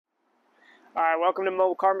Alright, welcome to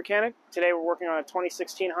Mobile Car Mechanic. Today we're working on a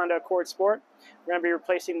 2016 Honda Accord Sport. We're going to be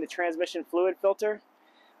replacing the transmission fluid filter.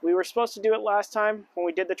 We were supposed to do it last time when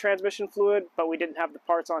we did the transmission fluid, but we didn't have the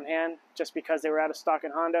parts on hand just because they were out of stock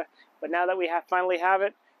in Honda. But now that we finally have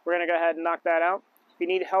it, we're going to go ahead and knock that out. If you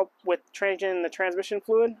need help with changing the transmission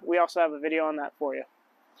fluid, we also have a video on that for you.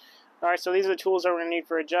 Alright, so these are the tools that we're going to need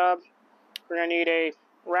for a job. We're going to need a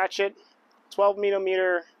ratchet, 12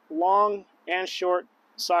 millimeter long and short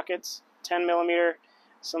sockets, 10 millimeter,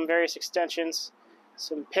 some various extensions,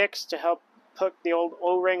 some picks to help hook the old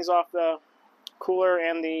O-rings off the cooler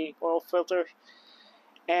and the oil filter,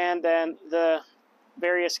 and then the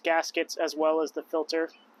various gaskets as well as the filter,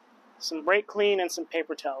 some brake clean, and some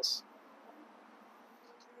paper towels.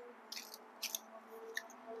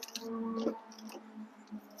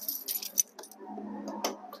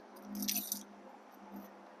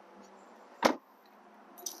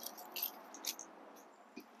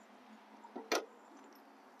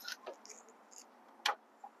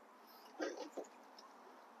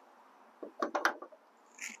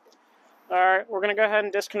 Alright, we're going to go ahead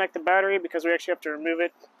and disconnect the battery because we actually have to remove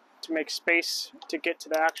it to make space to get to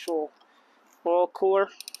the actual oil cooler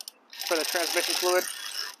for the transmission fluid.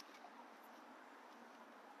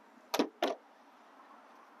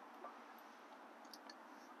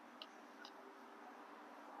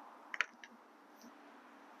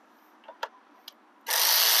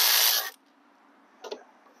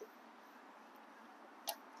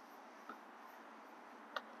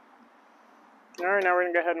 Alright, now we're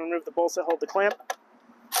going to go ahead and remove the bolts that hold the clamp.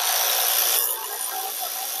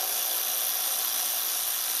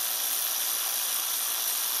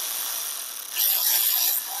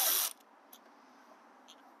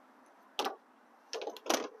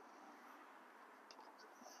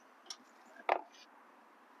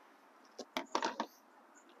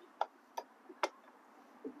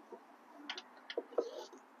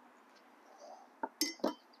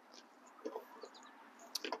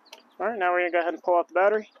 Alright, now we're going to go ahead and pull out the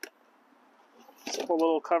battery. Just pull the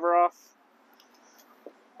little cover off.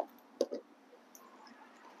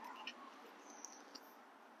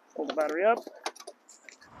 Pull the battery up.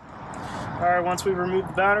 Alright, once we remove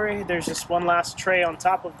the battery, there's just one last tray on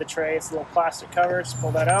top of the tray. It's a little plastic cover, so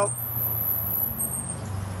pull that out.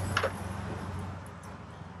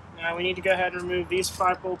 Now we need to go ahead and remove these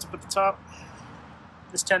 5 bolts up at the top.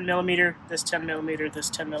 This 10 millimeter, this 10 millimeter, this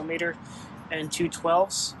 10 millimeter, and 2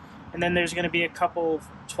 12s. And then there's going to be a couple of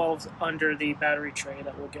 12s under the battery tray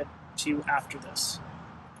that we'll get to after this.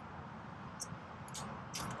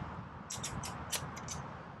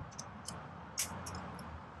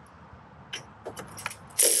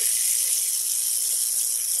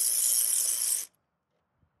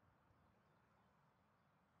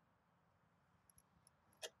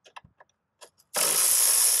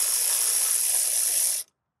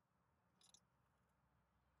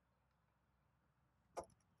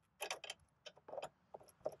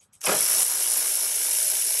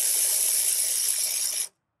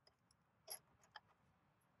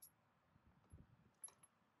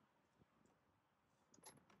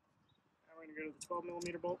 We're going to go to the 12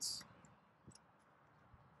 millimeter bolts.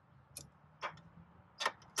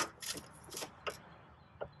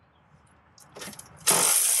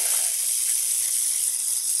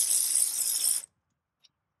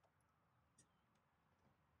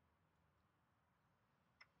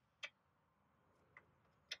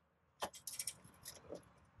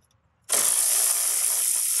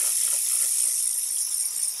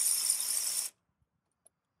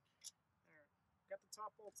 Got the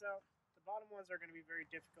top bolts out. The bottom ones are going to be very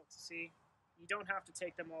difficult to see. You don't have to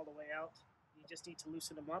take them all the way out. You just need to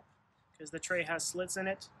loosen them up because the tray has slits in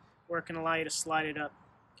it where it can allow you to slide it up.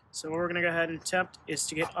 So what we're going to go ahead and attempt is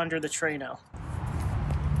to get under the tray now.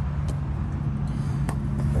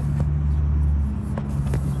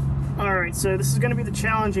 Alright, so this is going to be the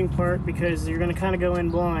challenging part because you're going to kind of go in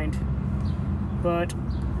blind. But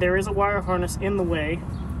there is a wire harness in the way.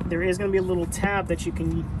 There is going to be a little tab that you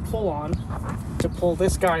can pull on to pull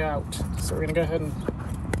this guy out. So we're going to go ahead and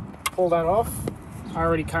pull that off. I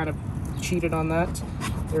already kind of cheated on that.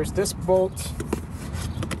 There's this bolt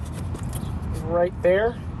right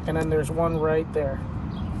there, and then there's one right there.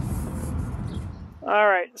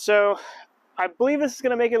 Alright, so I believe this is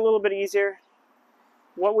going to make it a little bit easier.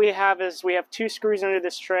 What we have is we have 2 screws under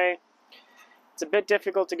this tray. It's a bit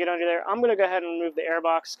difficult to get under there. I'm going to go ahead and remove the air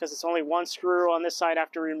box because it's only 1 screw on this side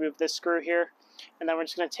after we remove this screw here. And then we're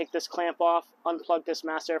just going to take this clamp off, unplug this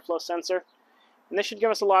mass airflow sensor. And this should give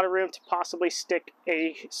us a lot of room to possibly stick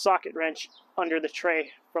a socket wrench under the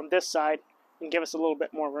tray from this side and give us a little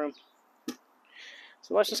bit more room.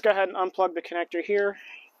 So let's just go ahead and unplug the connector here.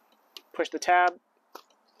 push the tab,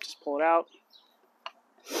 just pull it out.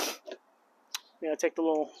 You know, take the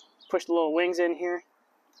little, push the little wings in here.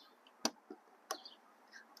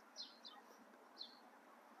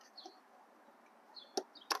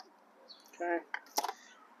 Okay.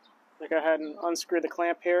 I'll go ahead and unscrew the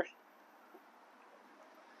clamp here.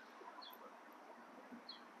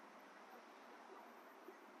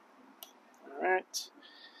 Alright.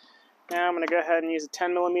 Now I'm going to go ahead and use a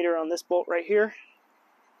 10mm on this bolt right here.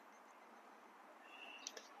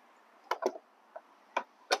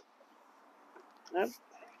 Yep.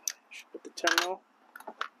 Should put the 10mm.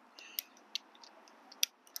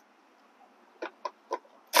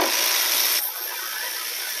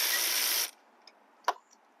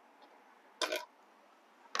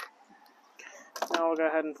 Now we'll go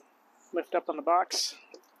ahead and lift up on the box.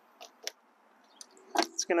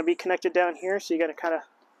 It's going to be connected down here, so you got to kind of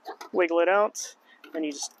wiggle it out, and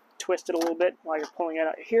you just twist it a little bit while you're pulling it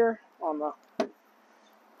out here on the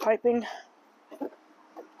piping.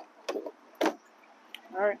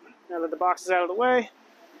 Alright, now that the box is out of the way,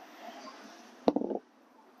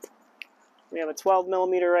 we have a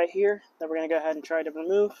 12mm right here that we're going to go ahead and try to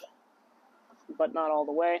remove, but not all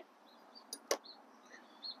the way.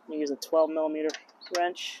 We use a 12mm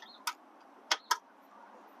wrench.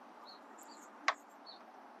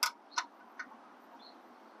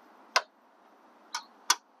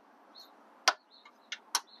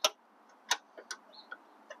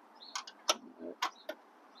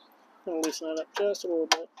 I'm going to loosen it up just a little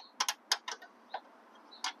bit.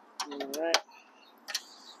 Alright.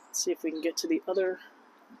 Let's see if we can get to the other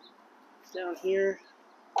down here.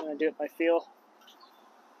 I'm going to do it by feel.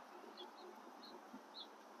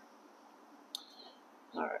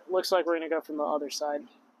 Alright, looks like we're going to go from the other side.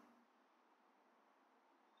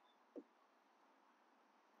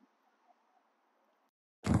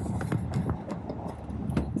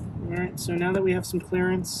 Alright, so now that we have some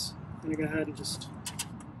clearance, I'm going to go ahead and just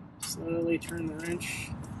slowly turn the wrench.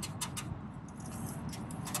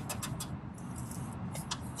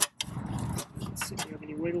 Let's see if we have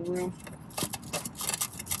any wiggle room.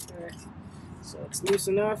 Okay, so it's loose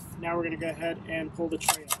enough. Now we're going to go ahead and pull the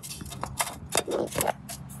tray out.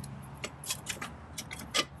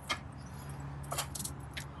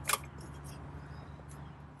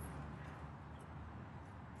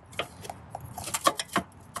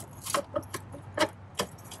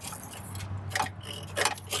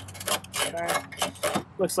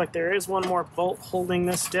 Looks like there is one more bolt holding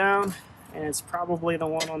this down, and it's probably the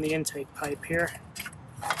one on the intake pipe here.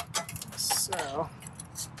 So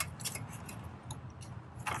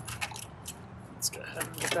let's go ahead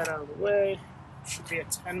and get that out of the way. Should be a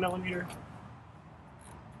 10mm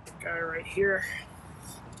guy right here.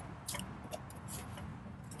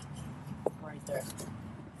 Right there.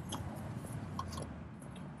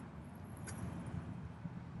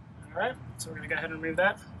 Alright, so we're going to go ahead and remove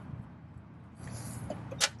that.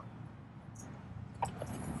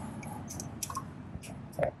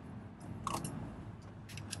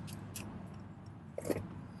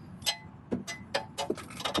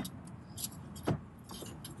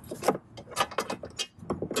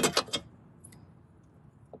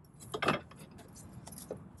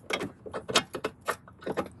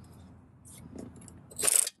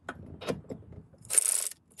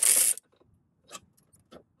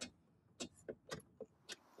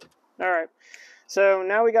 Alright, so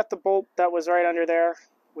now we got the bolt that was right under there,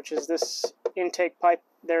 which is this intake pipe.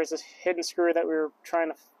 There's this hidden screw that we were trying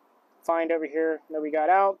to find over here that we got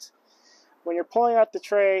out. When you're pulling out the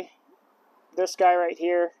tray, this guy right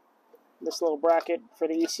here, this little bracket for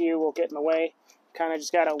the ECU will get in the way. Kind of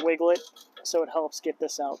just got to wiggle it so it helps get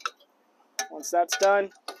this out. Once that's done,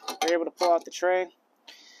 you're able to pull out the tray.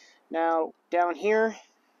 Now, down here,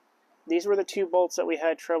 these were the two bolts that we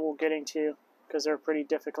had trouble getting to because they're pretty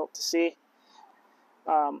difficult to see.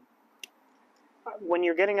 When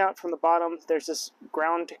you're getting out from the bottom, there's this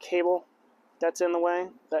ground cable that's in the way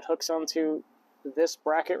that hooks onto this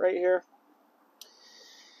bracket right here.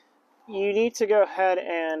 You need to go ahead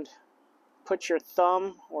and put your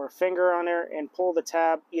thumb or finger on there and pull the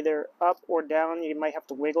tab either up or down. You might have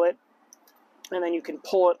to wiggle it, and then you can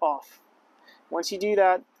pull it off. Once you do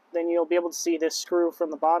that, then you'll be able to see this screw from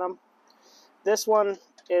the bottom. This one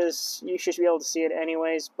is, you should be able to see it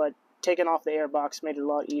anyways, but taking off the airbox made it a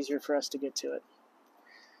lot easier for us to get to it.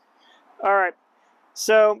 Alright,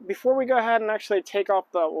 so before we go ahead and actually take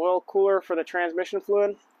off the oil cooler for the transmission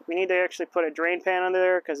fluid, we need to actually put a drain pan under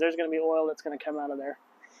there because there's going to be oil that's going to come out of there.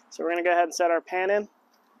 So we're going to go ahead and set our pan in.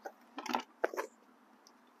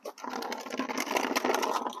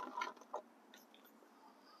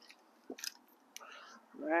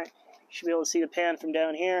 Alright, you should be able to see the pan from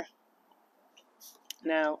down here.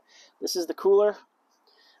 Now, this is the cooler.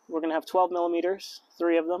 We're going to have 12 millimeters,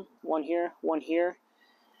 3 of them, one here,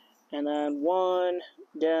 and then one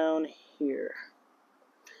down here.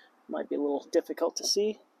 Might be a little difficult to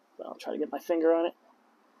see, but I'll try to get my finger on it.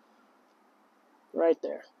 Right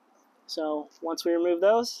there. So once we remove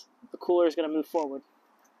those, the cooler is going to move forward.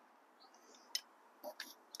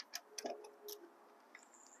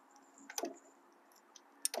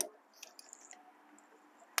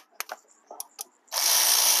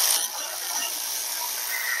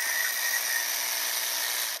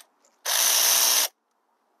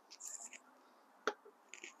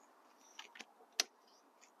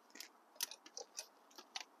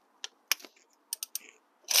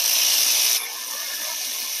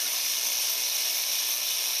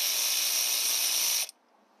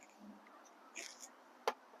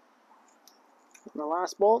 And the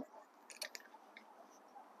last bolt.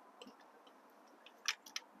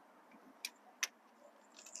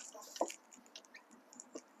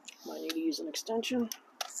 Might need to use an extension.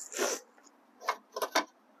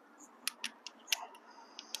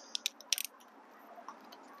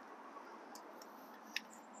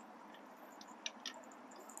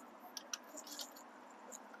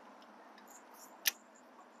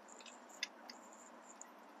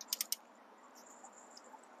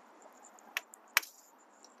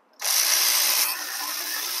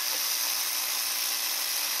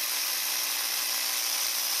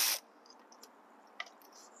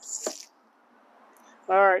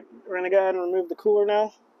 Alright, we're going to go ahead and remove the cooler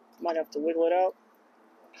now. Might have to wiggle it out.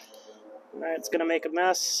 Alright, it's going to make a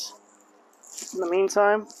mess. In the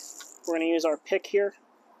meantime, we're going to use our pick here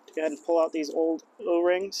to go ahead and pull out these old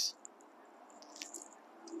O-rings.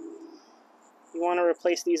 You want to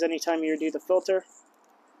replace these anytime you do the filter.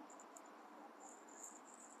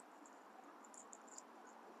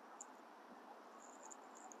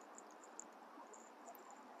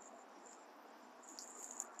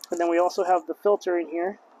 And then we also have the filter in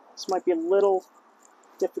here. This might be a little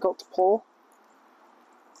difficult to pull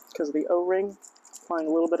because of the O-ring, applying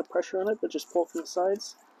a little bit of pressure on it, but just pull from the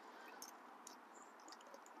sides.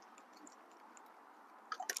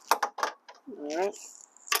 Alright,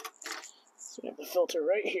 so we have the filter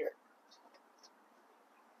right here.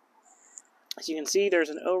 As you can see, there's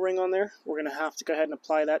an O-ring on there. We're going to have to go ahead and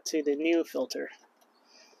apply that to the new filter.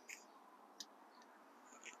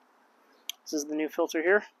 This is the new filter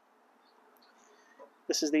here.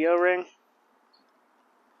 This is the O-ring.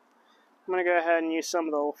 I'm going to go ahead and use some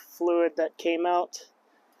of the fluid that came out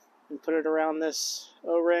and put it around this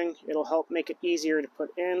O-ring. It'll help make it easier to put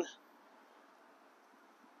in.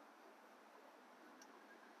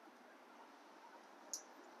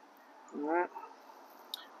 Alright.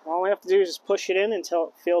 All we have to do is just push it in until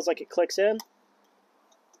it feels like it clicks in.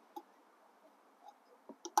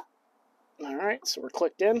 Alright, so we're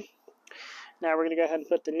clicked in. Now we're going to go ahead and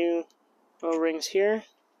put the new O-rings here.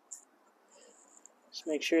 Just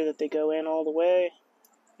make sure that they go in all the way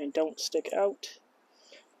and don't stick out.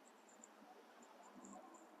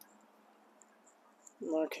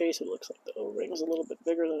 In our case, it looks like the O-ring is a little bit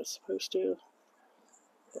bigger than it's supposed to.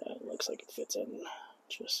 Yeah, it looks like it fits in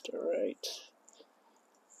just alright.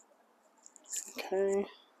 Okay.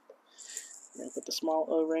 I'm going to put the small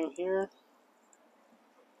O-ring here.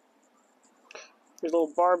 There's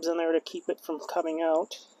little barbs in there to keep it from coming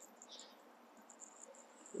out.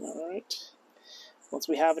 Alright. Once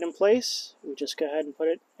we have it in place, we just go ahead and put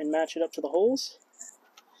it and match it up to the holes.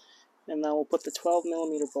 And then we'll put the 12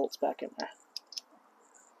 millimeter bolts back in there.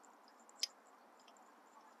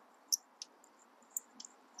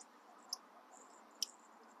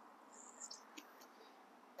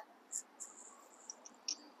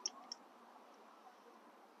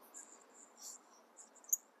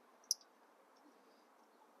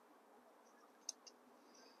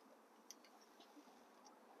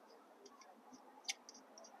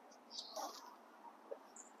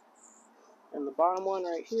 And the bottom one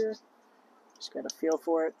right here, just got a feel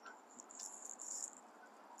for it.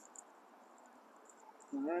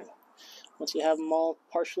 Alright, once you have them all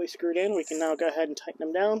partially screwed in, we can now go ahead and tighten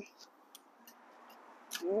them down.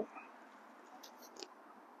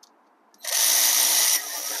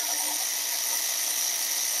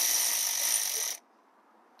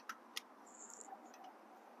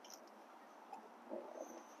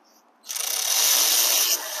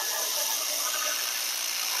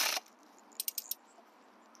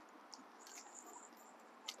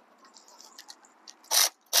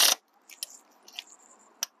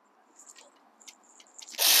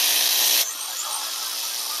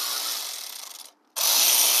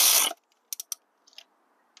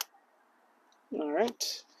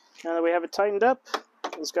 Alright, now that we have it tightened up,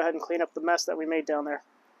 let's go ahead and clean up the mess that we made down there.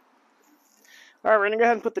 All right, we're going to go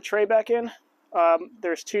ahead and put the tray back in.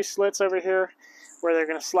 There's 2 slits over here where they're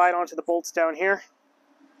going to slide onto the bolts down here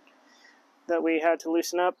that we had to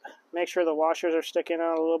loosen up. Make sure the washers are sticking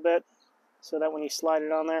out a little bit so that when you slide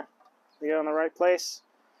it on there, you get on the right place.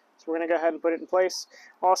 So we're going to go ahead and put it in place.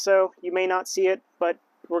 Also, you may not see it, but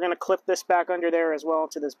we're going to clip this back under there as well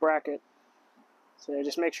to this bracket. So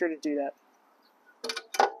just make sure to do that.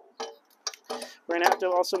 We're going to have to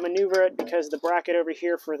also maneuver it because the bracket over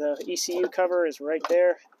here for the ECU cover is right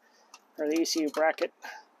there, or the ECU bracket.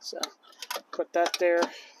 So put that there,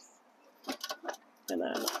 and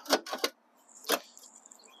then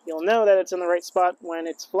you'll know that it's in the right spot when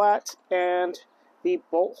it's flat and the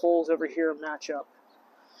bolt holes over here match up.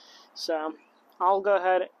 So I'll go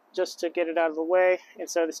ahead just to get it out of the way and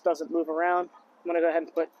so this doesn't move around. I'm going to go ahead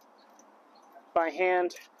and put by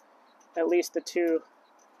hand at least the 2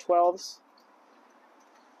 12s.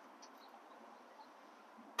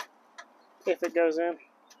 If it goes in.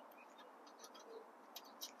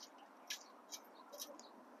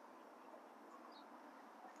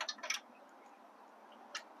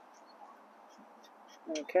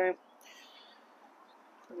 Okay.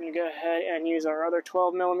 We're going to go ahead and use our other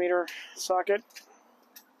 12mm socket.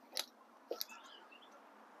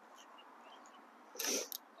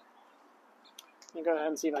 I'll go ahead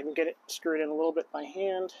and see if I can get it screwed in a little bit by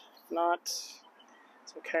hand. If not,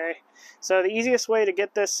 it's okay. So the easiest way to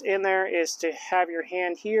get this in there is to have your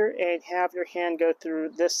hand here and have your hand go through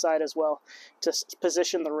this side as well to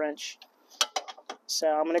position the wrench. So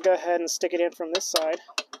I'm going to go ahead and stick it in from this side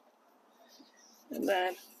and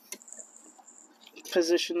then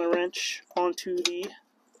position the wrench onto the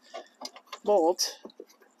bolt.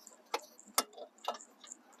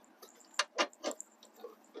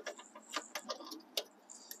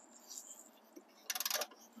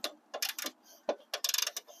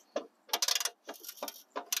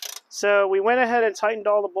 So we went ahead and tightened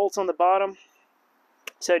all the bolts on the bottom.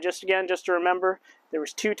 So just to remember, there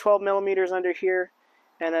was 2 12mm under here,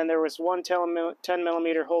 and then there was 1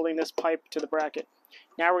 10mm holding this pipe to the bracket.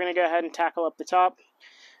 Now we're going to go ahead and tackle up the top.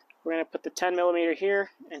 We're going to put the 10mm here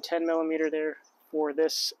and 10mm there for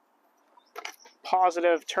this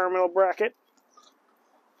positive terminal bracket.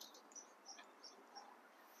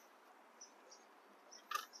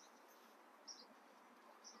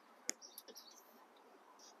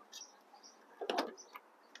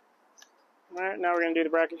 Alright, now we're going to do the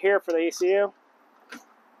bracket here for the ECU.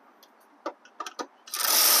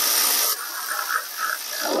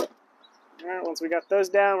 Alright, once we got those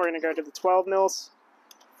down, we're going to go to the 12 mils.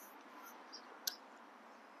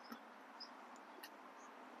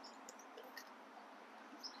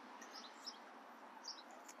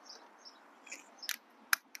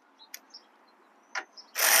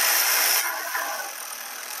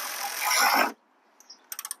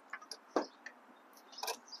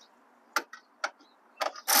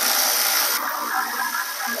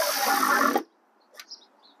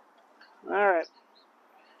 Alright,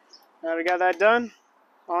 now we got that done,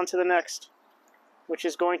 on to the next, which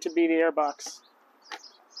is going to be the airbox.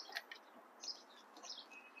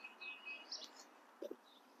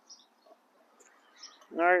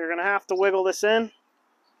 Alright, you're going to have to wiggle this in.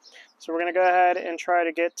 So we're going to go ahead and try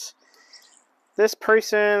to get this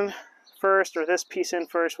piece in first, or this piece in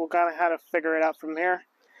first. We'll kind of have to figure it out from here.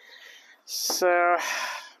 So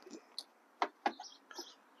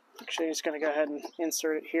actually, I'm just going to go ahead and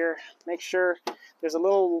insert it here. Make sure there's a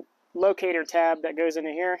little locator tab that goes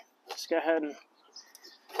into here. Just go ahead and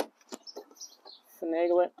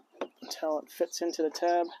finagle it until it fits into the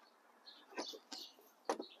tab.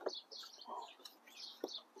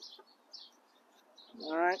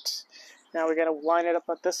 Alright, now we got to line it up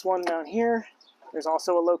with this one down here. There's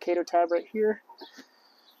also a locator tab right here.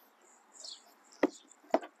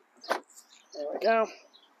 There we go.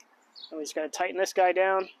 And we just got to tighten this guy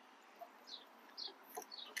down.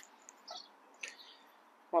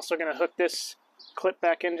 I'm also going to hook this clip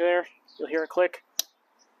back into there. You'll hear a click.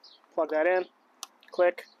 Plug that in.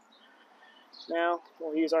 Click. Now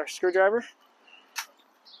we'll use our screwdriver.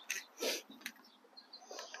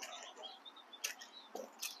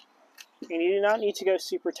 And you do not need to go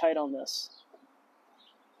super tight on this.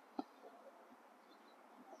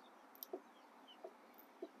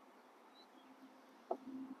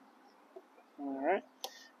 Alright,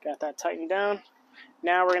 got that tightened down.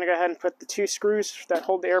 Now we're going to go ahead and put the 2 screws that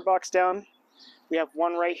hold the airbox down. We have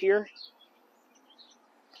one right here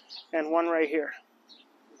and one right here.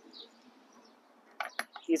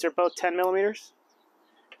 These are both 10mm.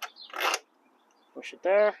 Push it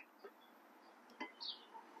there.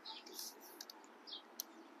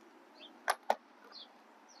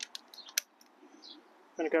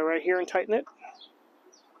 going to go right here and tighten it.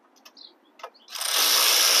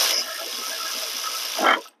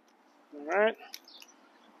 Alright,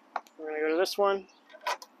 we're going to go to this one.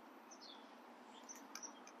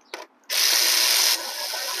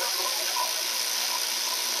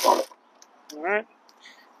 Alright,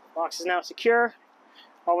 box is now secure.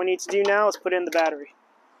 All we need to do now is put in the battery.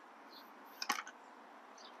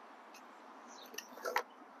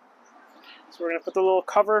 So we're going to put the little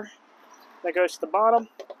cover that goes to the bottom.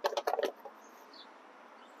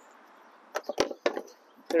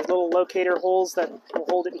 There's little locator holes that will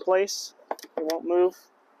hold it in place. It won't move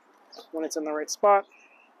when it's in the right spot.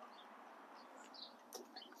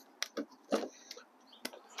 Now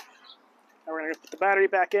we're going to put the battery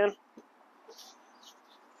back in.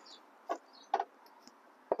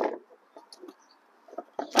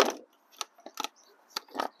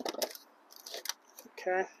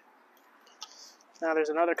 Okay. Now there's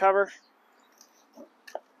another cover.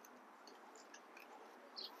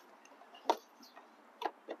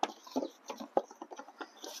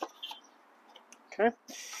 Okay.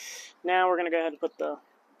 Now we're going to go ahead and put the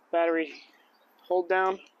battery hold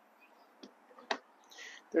down.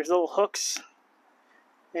 There's little hooks,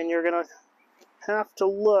 and you're going to have to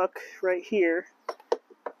look right here.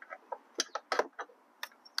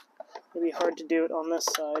 It'll be hard to do it on this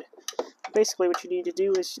side. Basically what you need to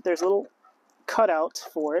do is there's a little cutout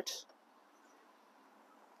for it,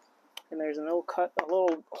 and there's a little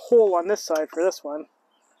hole on this side for this one,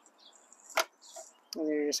 and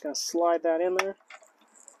you're just going to slide that in there.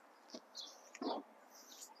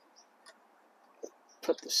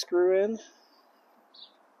 Put the screw in.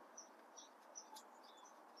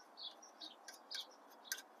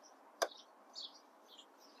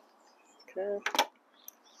 Okay.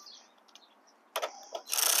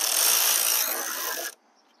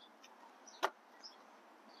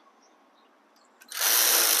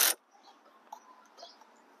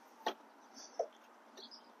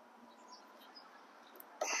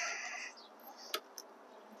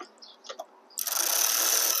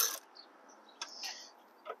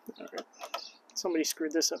 Alright. Somebody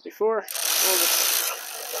screwed this up before.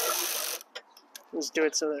 Let's do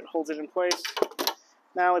it so that it holds it in place.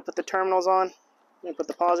 Now we put the terminals on. We put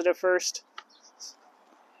the positive first.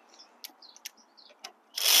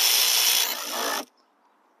 And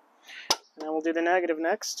then we'll do the negative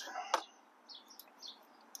next.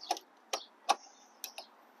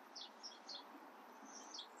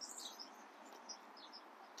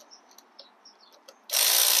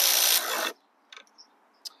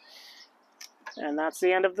 And that's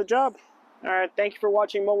the end of the job. Alright, thank you for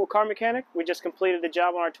watching Mobile Car Mechanic. We just completed the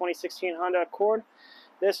job on our 2016 Honda Accord.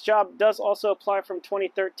 This job does also apply from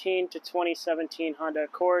 2013 to 2017 Honda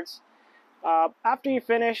Accords. After you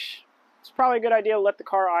finish, it's probably a good idea to let the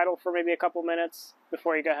car idle for maybe a couple minutes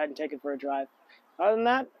before you go ahead and take it for a drive. Other than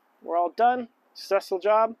that, we're all done. Successful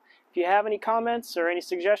job. If you have any comments or any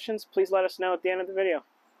suggestions, please let us know at the end of the video.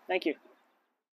 Thank you.